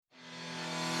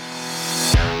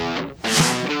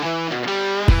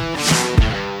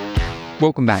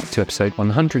Welcome back to episode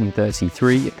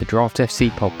 133 of the Draft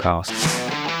FC podcast.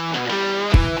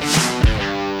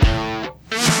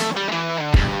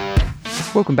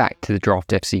 Welcome back to the Draft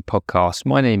FC podcast.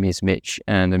 My name is Mitch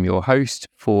and I'm your host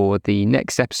for the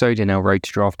next episode in our Road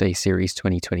to Draft Day series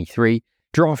 2023.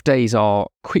 Draft days are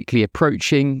quickly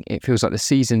approaching. It feels like the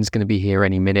season's going to be here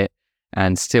any minute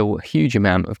and still a huge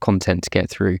amount of content to get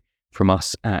through from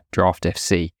us at Draft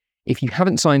FC. If you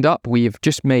haven't signed up, we have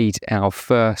just made our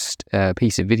first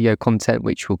piece of video content,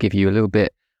 which will give you a little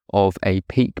bit of a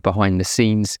peek behind the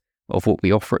scenes of what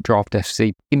we offer at Draft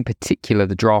FC, in particular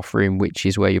the draft room, which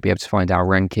is where you'll be able to find our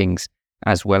rankings,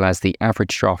 as well as the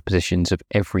average draft positions of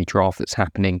every draft that's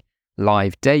happening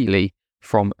live daily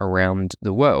from around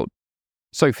the world.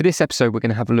 So for this episode, we're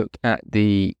going to have a look at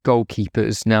the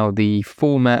goalkeepers. Now, the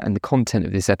format and the content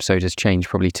of this episode has changed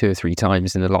probably 2 or 3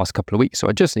 times in the last couple of weeks, so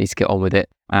I just need to get on with it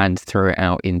and throw it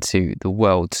out into the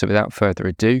world. So without further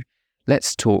ado,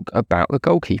 let's talk about the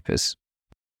goalkeepers.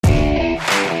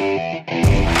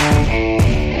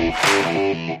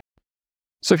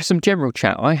 So for some general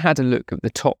chat, I had a look at the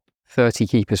top 30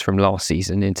 keepers from last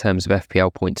season in terms of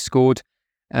FPL points scored,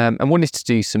 and wanted to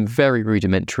do some very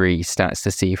rudimentary stats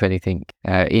to see if anything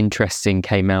interesting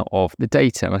came out of the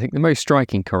data. And I think the most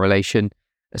striking correlation,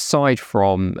 aside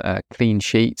from clean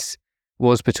sheets,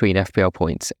 was between FPL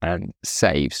points and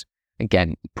saves.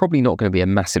 Again, probably not going to be a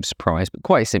massive surprise, but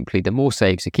quite simply, the more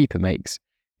saves a keeper makes,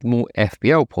 the more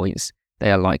FPL points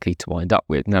they are likely to wind up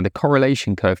with. Now, the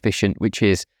correlation coefficient, which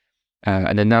is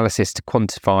an analysis to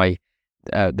quantify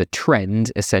the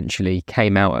trend, essentially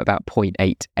came out at about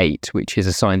 0.88, which is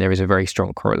a sign there is a very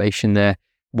strong correlation there,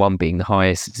 1 being the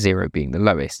highest, 0 being the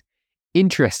lowest.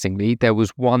 Interestingly, there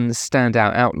was one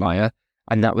standout outlier,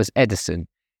 and that was Edison.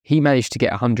 He managed to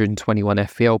get 121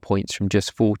 FPL points from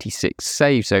just 46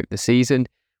 saves over the season,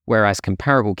 whereas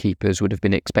comparable keepers would have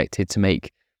been expected to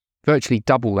make virtually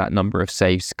double that number of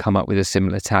saves to come up with a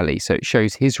similar tally. So it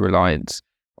shows his reliance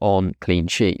on clean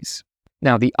sheets.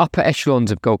 Now, the upper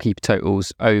echelons of goalkeeper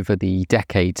totals over the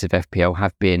decades of FPL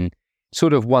have been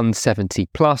sort of 170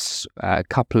 plus, a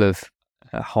couple of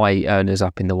high earners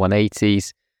up in the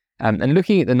 180s. And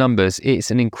looking at the numbers, it's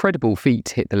an incredible feat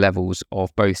to hit the levels of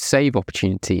both save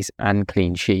opportunities and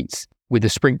clean sheets, with a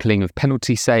sprinkling of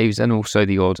penalty saves and also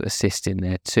the odd assist in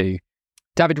there too.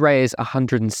 David Raya's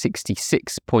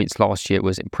 166 points last year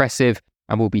was impressive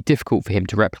and will be difficult for him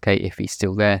to replicate if he's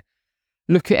still there.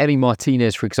 Look at Eli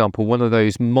Martinez, for example, one of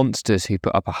those monsters who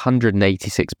put up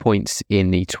 186 points in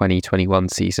the 2021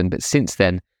 season, but since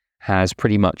then has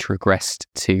pretty much regressed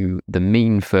to the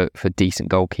mean for decent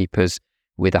goalkeepers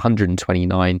with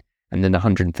 129 and then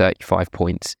 135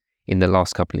 points in the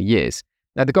last couple of years.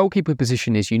 Now, the goalkeeper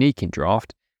position is unique in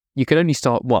draft. You can only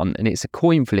start one, and it's a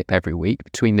coin flip every week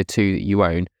between the two that you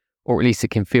own, or at least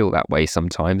it can feel that way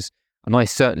sometimes. And I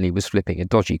certainly was flipping a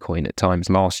dodgy coin at times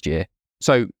last year.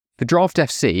 So for Draft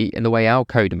FC and the way our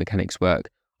code and mechanics work,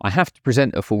 I have to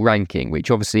present a full ranking, which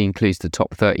obviously includes the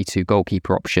top 32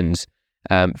 goalkeeper options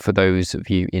for those of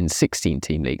you in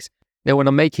 16-team leagues. Now, when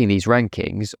I'm making these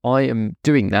rankings, I am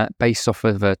doing that based off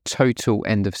of a total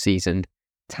end-of-season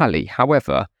tally.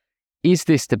 However, is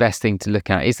this the best thing to look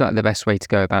at? Is that the best way to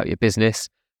go about your business?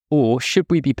 Or should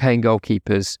we be paying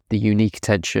goalkeepers the unique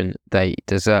attention they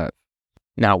deserve?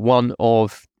 Now, one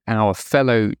of our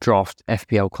fellow Draft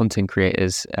FPL content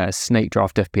creators, Snake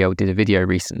Draft FPL, did a video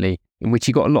recently in which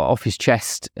he got a lot off his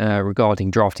chest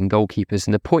regarding drafting goalkeepers.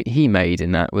 And the point he made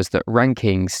in that was that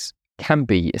rankings can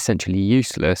be essentially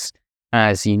useless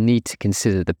as you need to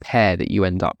consider the pair that you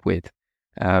end up with.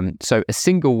 So a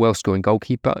single well-scoring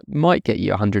goalkeeper might get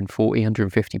you 140,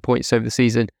 150 points over the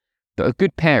season, but a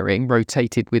good pairing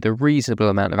rotated with a reasonable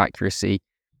amount of accuracy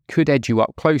could edge you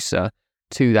up closer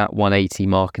to that 180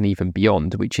 mark and even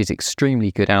beyond, which is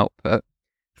extremely good output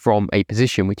from a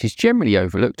position which is generally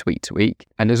overlooked week to week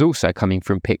and is also coming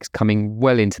from picks coming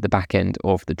well into the back end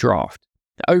of the draft.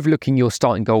 Overlooking your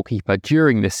starting goalkeeper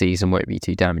during the season won't be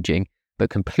too damaging, but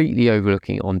completely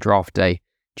overlooking on draft day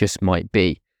just might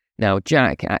be. Now,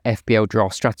 Jack at FPL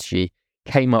Draft Strategy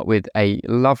came up with a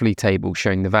lovely table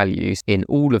showing the values in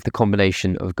all of the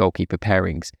combination of goalkeeper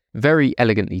pairings. Very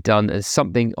elegantly done, as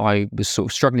something I was sort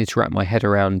of struggling to wrap my head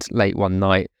around late one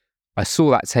night. I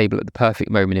saw that table at the perfect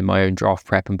moment in my own draft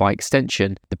prep, and by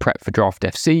extension, the prep for Draft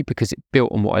FC, because it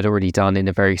built on what I'd already done in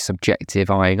a very subjective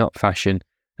eyeing up fashion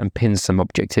and pins some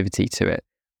objectivity to it,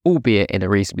 albeit in a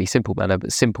reasonably simple manner,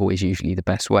 but simple is usually the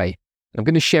best way. I'm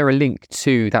going to share a link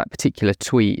to that particular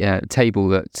table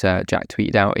that Jack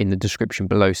tweeted out in the description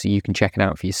below, so you can check it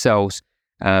out for yourselves.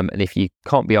 And if you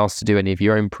can't be asked to do any of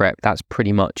your own prep, that's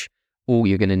pretty much all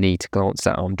you're going to need to glance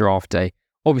at on draft day.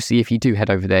 Obviously, if you do head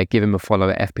over there, give him a follow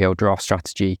at FPL Draft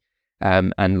Strategy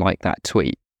and like that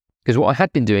tweet. Because what I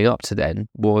had been doing up to then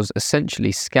was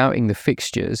essentially scouting the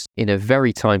fixtures in a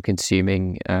very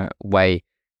time-consuming way,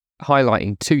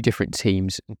 highlighting 2 different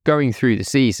teams, going through the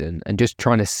season and just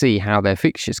trying to see how their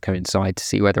fixtures coincide to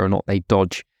see whether or not they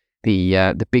dodge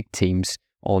the big teams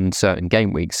on certain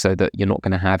game weeks so that you're not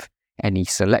going to have any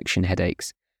selection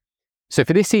headaches. So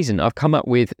for this season, I've come up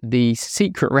with the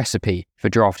secret recipe for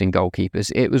drafting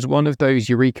goalkeepers. It was one of those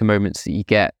eureka moments that you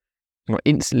get. I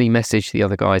instantly messaged the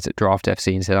other guys at Draft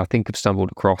FC and said, I think I've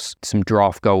stumbled across some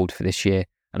draft gold for this year,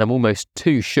 and I'm almost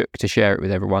too shook to share it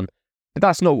with everyone. But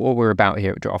that's not what we're about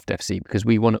here at Draft FC, because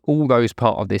we want all those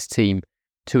part of this team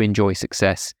to enjoy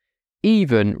success,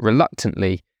 even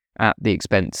reluctantly at the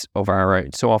expense of our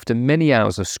own. So after many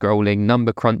hours of scrolling,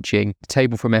 number crunching, the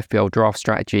table from FPL Draft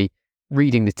Strategy,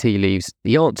 reading the tea leaves,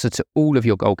 the answer to all of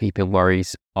your goalkeeping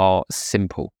worries are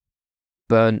simple.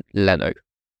 Bernd Leno.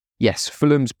 Yes,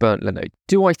 Fulham's Bernd Leno.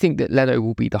 Do I think that Leno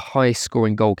will be the highest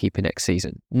scoring goalkeeper next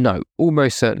season? No,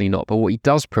 almost certainly not. But what he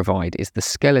does provide is the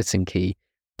skeleton key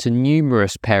to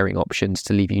numerous pairing options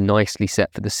to leave you nicely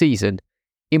set for the season,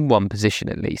 in one position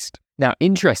at least. Now,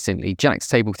 interestingly, Jack's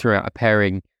table threw out a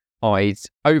pairing I'd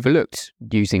overlooked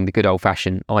using the good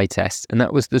old-fashioned eye test, and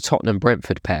that was the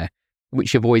Tottenham-Brentford pair,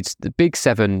 which avoids the big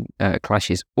 7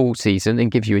 clashes all season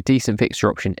and gives you a decent fixture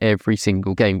option every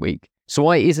single game week. So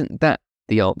why isn't that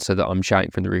the answer that I'm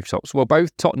shouting from the rooftops? Well,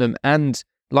 both Tottenham and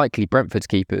likely Brentford's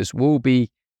keepers will be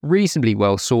reasonably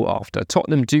well sought after.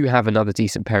 Tottenham do have another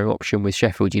decent pairing option with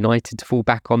Sheffield United to fall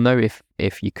back on, though,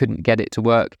 if you couldn't get it to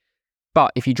work.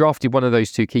 But if you drafted one of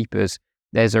those 2 keepers,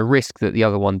 there's a risk that the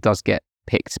other one does get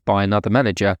picked by another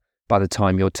manager by the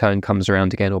time your turn comes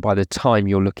around again, or by the time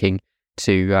you're looking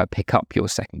to pick up your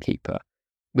second keeper.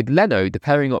 With Leno, the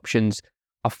pairing options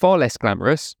are far less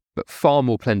glamorous, but far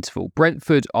more plentiful.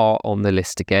 Brentford are on the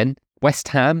list again. West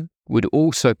Ham would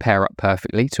also pair up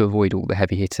perfectly to avoid all the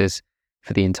heavy hitters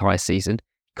for the entire season.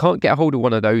 Can't get a hold of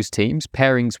one of those teams.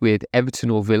 Pairings with Everton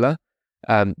or Villa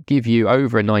give you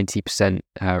over a 90%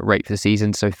 rate for the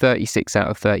season. So 36 out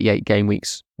of 38 game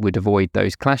weeks would avoid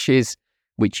those clashes,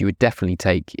 which you would definitely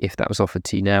take if that was offered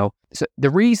to you now. So the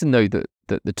reason, though, that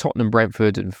the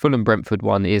Tottenham-Brentford and Fulham-Brentford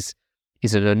one is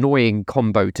an annoying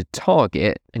combo to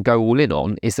target and go all in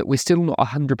on is that we're still not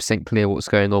 100% clear what's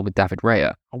going on with David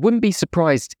Raya. I wouldn't be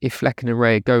surprised if Flecken and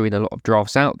Raya go in a lot of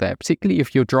drafts out there, particularly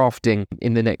if you're drafting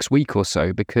in the next week or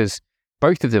so, because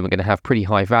both of them are going to have pretty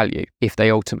high value if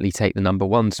they ultimately take the number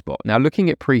 1 spot. Now, looking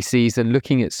at pre-season,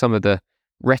 looking at some of the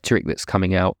rhetoric that's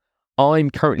coming out, I'm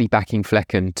currently backing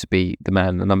Flecken to be the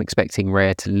man, and I'm expecting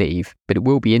Raya to leave. But it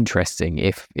will be interesting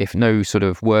if no sort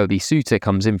of worthy suitor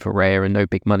comes in for Raya and no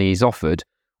big money is offered,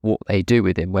 what they do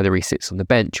with him, whether he sits on the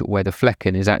bench or whether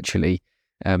Flecken is actually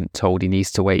told he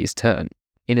needs to wait his turn.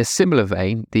 In a similar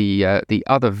vein, the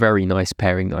other very nice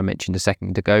pairing that I mentioned a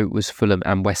second ago was Fulham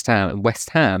and West Ham. And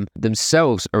West Ham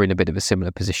themselves are in a bit of a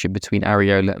similar position between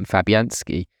Areola and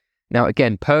Fabianski. Now,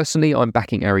 again, personally, I'm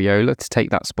backing Areola to take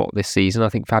that spot this season. I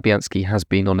think Fabianski has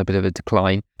been on a bit of a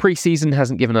decline. Pre-season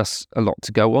hasn't given us a lot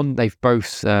to go on. They've both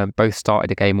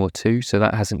started a game or 2, so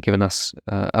that hasn't given us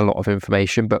a lot of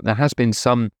information. But there has been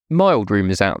some mild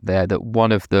rumours out there that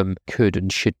one of them could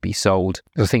and should be sold.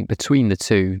 I think between the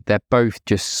 2, they're both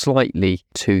just slightly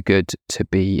too good to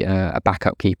be a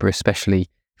backup keeper, especially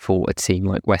for a team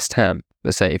like West Ham.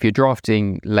 Let's say if you're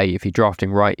drafting late, if you're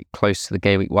drafting right close to the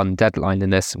game week 1 deadline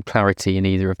and there's some clarity in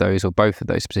either of those or both of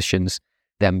those positions,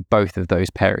 then both of those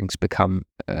pairings become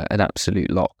an absolute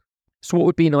lock. So what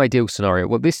would be an ideal scenario?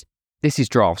 Well, this is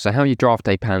draft. So how your draft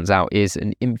day pans out is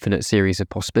an infinite series of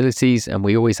possibilities, and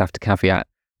we always have to caveat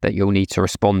that you'll need to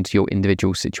respond to your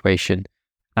individual situation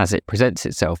as it presents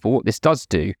itself. But what this does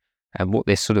do, and what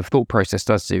this sort of thought process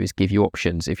does do, is give you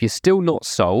options. If you're still not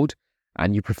sold,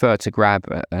 and you prefer to grab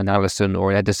an Alisson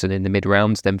or an Edison in the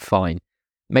mid-rounds, then fine.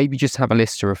 Maybe just have a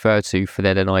list to refer to for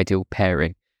then an ideal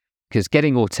pairing. Because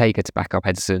getting Ortega to back up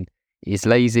Edison is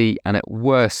lazy and at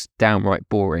worst downright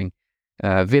boring.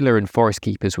 Villa and Forest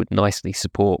keepers would nicely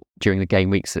support during the game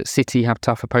weeks that City have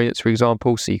tough opponents, for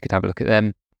example, so you could have a look at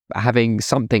them. Having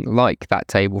something like that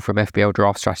table from FPL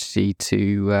Draft Strategy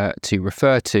to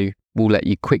refer to will let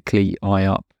you quickly eye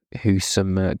up who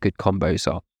some good combos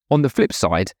are. On the flip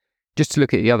side, just to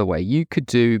look at the other way, you could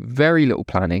do very little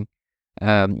planning.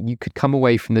 You could come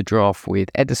away from the draft with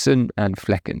Edison and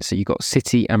Flecken. So you've got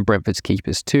City and Brentford's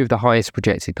keepers, 2 of the highest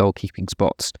projected goalkeeping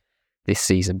spots this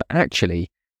season. But actually,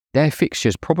 their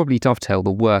fixtures probably dovetail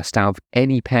the worst out of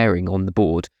any pairing on the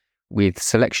board, with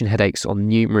selection headaches on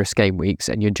numerous game weeks,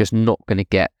 and you're just not going to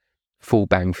get full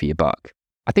bang for your buck.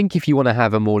 I think if you want to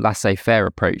have a more laissez-faire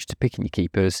approach to picking your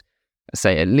keepers,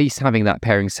 say at least having that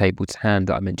pairings table to hand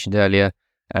that I mentioned earlier,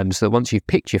 so that once you've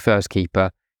picked your first keeper,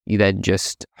 you then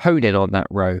just hone in on that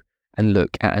row and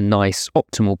look at a nice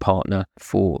optimal partner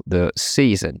for the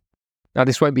season. Now,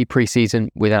 this won't be pre-season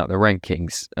without the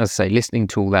rankings. As I say, listening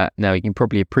to all that now, you can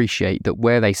probably appreciate that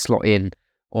where they slot in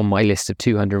on my list of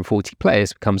 240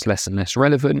 players becomes less and less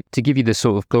relevant. To give you the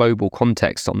sort of global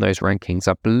context on those rankings,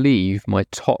 I believe my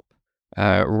top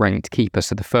ranked keeper,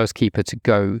 so the first keeper to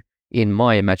go in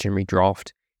my imaginary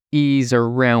draft, is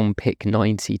around pick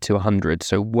 90 to 100,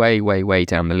 so way, way, way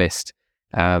down the list.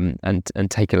 And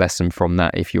take a lesson from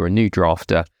that. If you're a new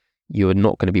drafter, you're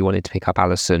not going to be wanting to pick up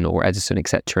Alisson or Edison,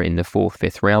 etc. in the 4th,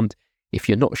 5th round. If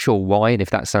you're not sure why, and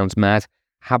if that sounds mad,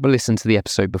 have a listen to the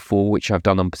episode before, which I've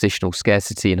done on positional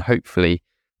scarcity, and hopefully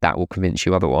that will convince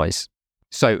you otherwise.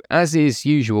 So, as is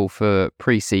usual for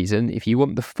pre-season, if you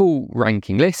want the full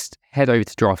ranking list, head over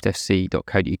to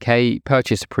draftfc.co.uk,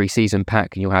 purchase a pre-season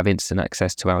pack, and you'll have instant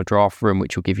access to our draft room,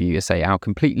 which will give you, our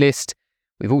complete list.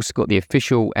 We've also got the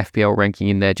official FPL ranking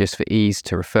in there just for ease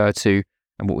to refer to.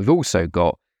 And what we've also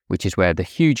got, which is where the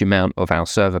huge amount of our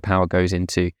server power goes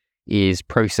into, is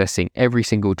processing every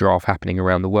single draft happening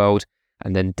around the world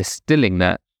and then distilling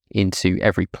that into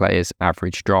every player's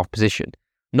average draft position.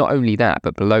 Not only that,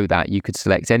 but below that, you could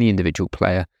select any individual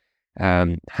player,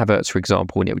 Havertz, for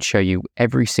example, and it would show you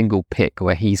every single pick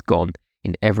where he's gone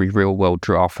in every real world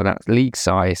draft for that league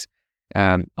size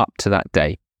up to that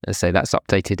day. As I say, that's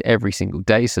updated every single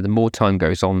day. So the more time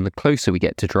goes on, the closer we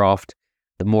get to draft,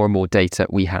 the more and more data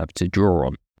we have to draw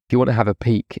on. If you want to have a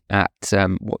peek at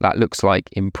what that looks like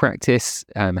in practice,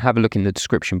 have a look in the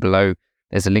description below.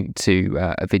 There's a link to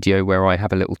a video where I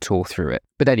have a little tour through it.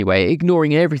 But anyway,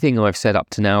 ignoring everything I've said up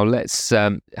to now, let's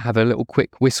have a little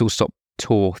quick whistle-stop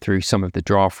tour through some of the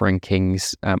draft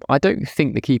rankings. I don't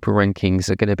think the keeper rankings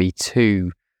are going to be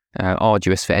too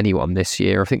arduous for anyone this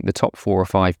year. I think the top 4 or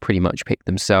 5 pretty much pick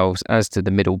themselves, as to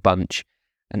the middle bunch.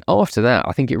 And after that,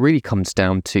 I think it really comes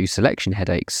down to selection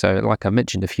headaches. So like I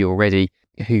mentioned a few already,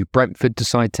 who Brentford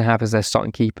decide to have as their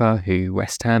starting keeper, who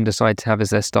West Ham decide to have as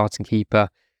their starting keeper.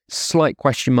 Slight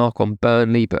question mark on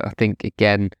Burnley, but I think,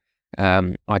 again,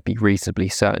 I'd be reasonably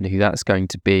certain who that's going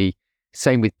to be.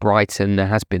 Same with Brighton. There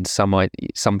has been some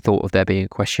thought of there being a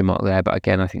question mark there, but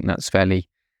again, I think that's fairly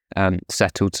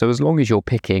settled. So as long as you're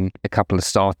picking a couple of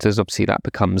starters, obviously that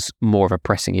becomes more of a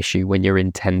pressing issue when you're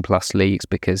in 10 plus leagues,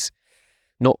 because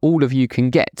not all of you can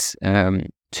get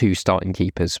 2 starting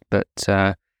keepers, but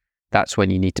that's when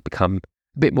you need to become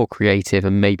a bit more creative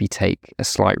and maybe take a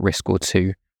slight risk or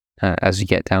two as you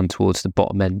get down towards the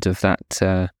bottom end of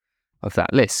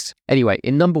that list. Anyway,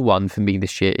 in number 1 for me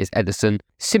this year is Edison,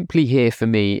 simply here for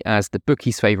me as the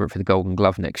bookies' favourite for the Golden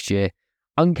Glove next year.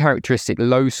 Uncharacteristic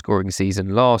low-scoring season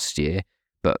last year,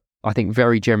 but I think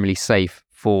very generally safe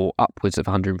for upwards of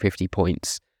 150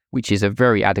 points, which is a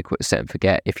very adequate set and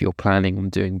forget if you're planning on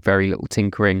doing very little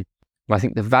tinkering. I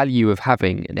think the value of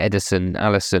having an Edison,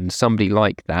 Alisson, somebody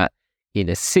like that in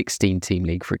a 16-team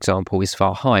league, for example, is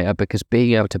far higher, because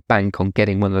being able to bank on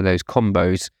getting one of those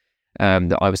combos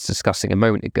that I was discussing a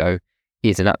moment ago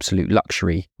is an absolute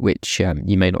luxury, which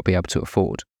you may not be able to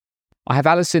afford. I have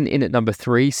Alisson in at number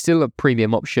 3, still a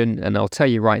premium option, and I'll tell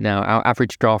you right now, our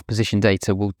average draft position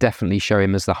data will definitely show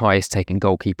him as the highest taken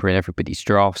goalkeeper in everybody's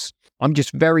drafts. I'm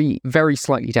just very, very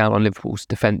slightly down on Liverpool's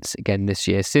defence again this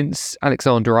year. Since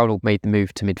Alexander-Arnold made the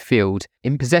move to midfield,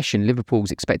 in possession,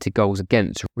 Liverpool's expected goals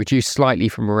against reduced slightly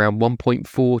from around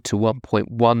 1.4 to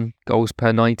 1.1 goals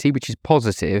per 90, which is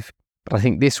positive. But I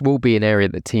think this will be an area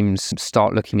that teams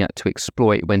start looking at to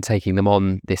exploit when taking them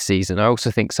on this season. I also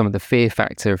think some of the fear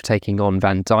factor of taking on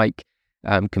Van Dijk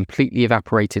completely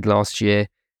evaporated last year.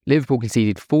 Liverpool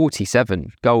conceded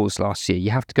 47 goals last year. You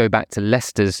have to go back to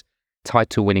Leicester's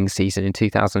title-winning season in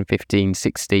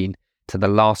 2015-16 to the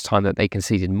last time that they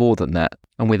conceded more than that.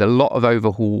 And with a lot of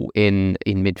overhaul in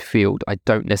midfield, I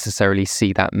don't necessarily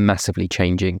see that massively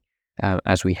changing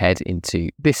as we head into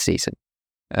this season.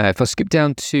 If I skip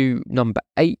down to number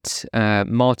 8,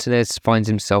 Martinez finds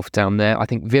himself down there. I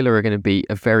think Villa are going to be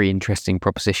a very interesting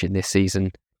proposition this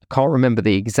season. I can't remember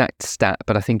the exact stat,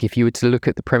 but I think if you were to look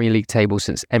at the Premier League table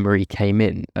since Emery came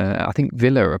in, I think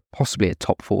Villa are possibly a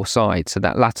top 4 side. So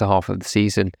that latter half of the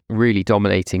season, really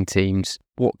dominating teams.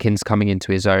 Watkins coming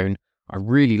into his own. I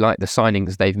really like the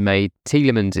signings they've made.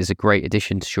 Tielemans is a great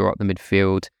addition to shore up the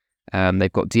midfield.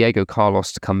 They've got Diego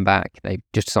Carlos to come back. They've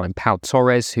just signed Pau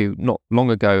Torres, who not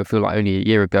long ago, I feel like only a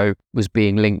year ago, was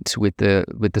being linked with the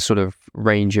sort of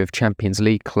range of Champions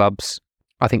League clubs.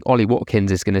 I think Ollie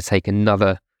Watkins is going to take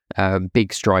another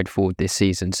big stride forward this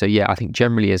season. So yeah, I think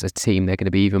generally as a team, they're going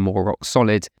to be even more rock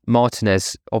solid.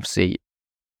 Martinez, obviously,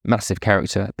 massive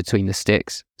character between the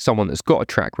sticks, someone that's got a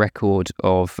track record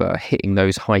of hitting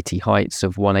those heighty heights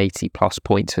of 180 plus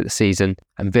points for the season.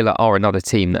 And Villa are another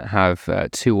team that have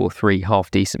 2 or 3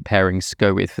 half-decent pairings to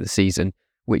go with for the season,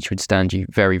 which would stand you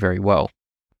very, very well.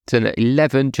 So at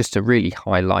 11, just to really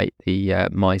highlight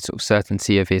my sort of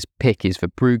certainty of his pick is for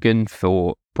Bruggen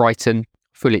for Brighton.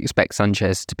 Fully expect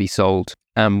Sanchez to be sold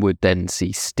and would then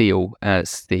see Steele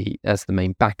as the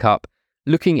main backup.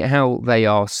 Looking at how they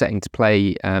are setting to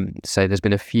play, so there's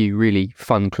been a few really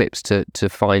fun clips to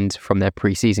find from their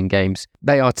pre-season games.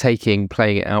 They are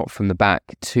playing it out from the back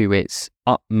to its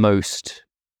utmost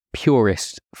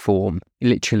purest form,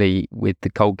 literally with the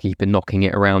goalkeeper knocking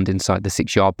it around inside the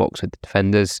 6-yard box with the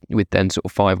defenders, with then sort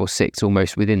of 5 or 6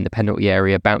 almost within the penalty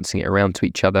area, bouncing it around to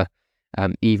each other,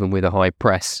 even with a high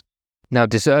press. Now,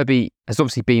 De Zerbi has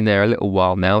obviously been there a little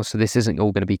while now, so this isn't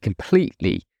all going to be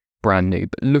completely brand new,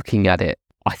 but looking at it,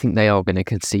 I think they are going to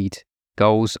concede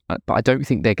goals, but I don't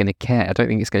think they're going to care. I don't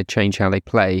think it's going to change how they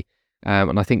play,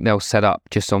 and I think they'll set up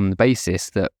just on the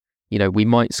basis that, we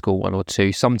might score 1 or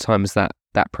 2. Sometimes that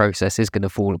process is going to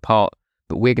fall apart,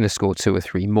 but we're going to score 2 or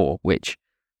 3 more, which,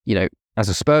 as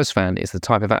a Spurs fan, is the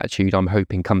type of attitude I'm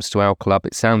hoping comes to our club.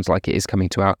 It sounds like it is coming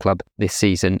to our club this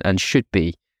season and should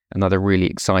be another really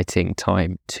exciting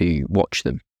time to watch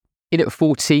them. In at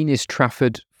 14 is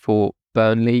Trafford for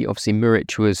Burnley. Obviously,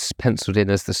 Muric was penciled in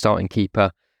as the starting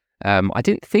keeper. I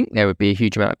didn't think there would be a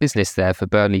huge amount of business there for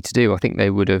Burnley to do. I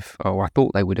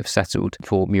thought they would have settled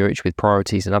for Muric with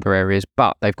priorities in other areas,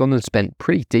 but they've gone and spent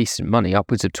pretty decent money,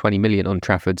 upwards of 20 million on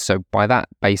Trafford. So by that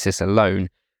basis alone,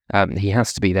 he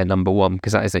has to be their number one,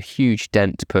 because that is a huge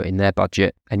dent to put in their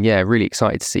budget. And yeah, really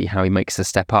excited to see how he makes the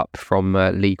step up from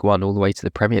League One all the way to the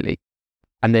Premier League.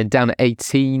 And then down at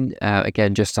 18,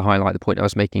 again, just to highlight the point I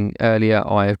was making earlier,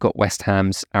 I have got West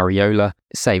Ham's Areola.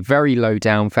 Say very low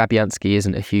down. Fabianski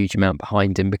isn't a huge amount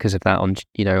behind him because of that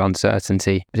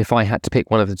uncertainty. But if I had to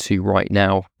pick one of the two right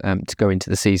now to go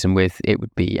into the season with, it would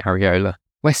be Areola.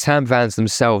 West Ham fans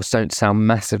themselves don't sound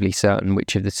massively certain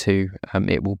which of the two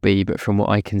it will be, but from what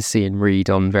I can see and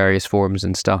read on various forums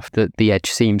and stuff, that the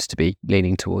edge seems to be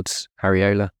leaning towards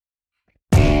Areola.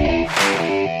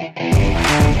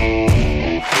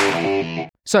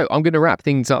 So I'm going to wrap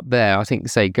things up there. I think,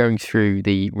 going through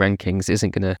the rankings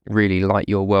isn't going to really light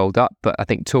your world up, but I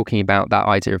think talking about that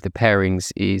idea of the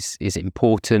pairings is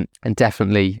important, and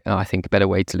definitely, I think, a better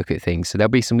way to look at things. So there'll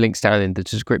be some links down in the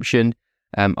description.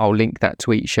 I'll link that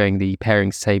tweet showing the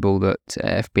pairings table that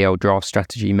FBL Draft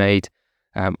Strategy made.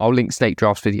 I'll link Snake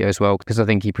Draft's video as well, because I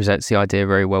think he presents the idea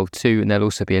very well too. And there'll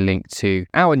also be a link to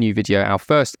our new video, our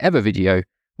first ever video,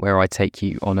 where I take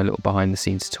you on a little behind the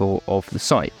scenes tour of the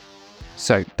site.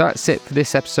 So that's it for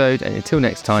this episode, and until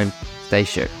next time, stay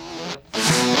sure.